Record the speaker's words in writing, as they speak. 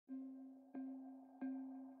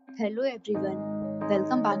Hello everyone,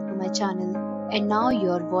 welcome back to my channel, and now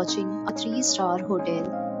you're watching a 3-star hotel.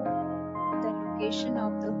 The location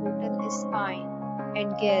of the hotel is fine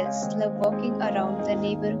and guests love walking around the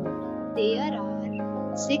neighborhood. There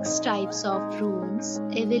are 6 types of rooms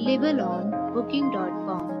available on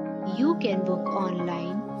booking.com. You can book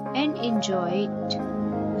online and enjoy it.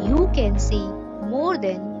 You can see more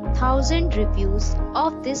than 1000 reviews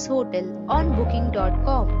of this hotel on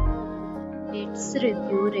booking.com. Its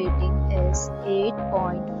review rating is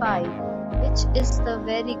 8.5, which is the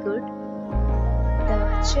very good. The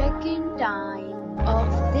check-in time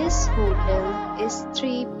of this hotel is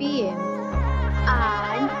 3 p.m.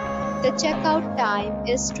 and the checkout time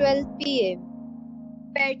is 12 p.m.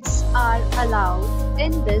 Pets are allowed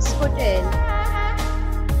in this hotel.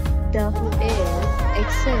 The hotel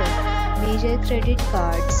accepts major credit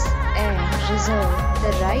cards and reserves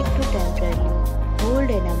the right to temporarily hold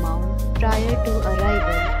an amount prior to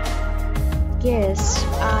arrival. Guests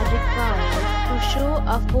are required to show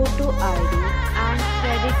a photo ID and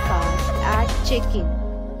credit card at check-in.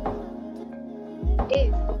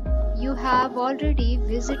 If you have already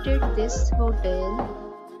visited this hotel,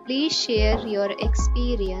 please share your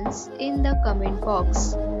experience in the comment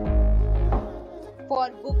box.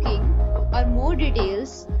 For booking or more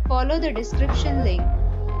details, follow the description link.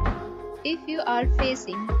 If you are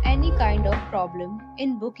facing any kind of problem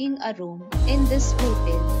in booking a room in this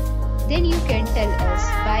hotel, then you can tell us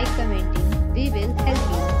by commenting. We will help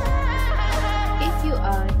you. If you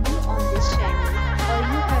are new on this channel or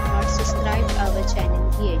you have not subscribed our channel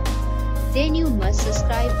yet, then you must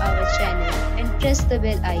subscribe our channel and press the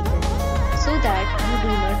bell icon so that you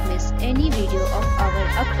do not miss any video of our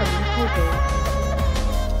upcoming hotel.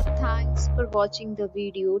 Thanks for watching the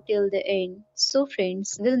video till the end. So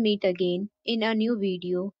friends, we'll meet again in a new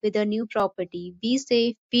video with a new property. Be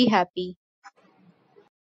safe, be happy.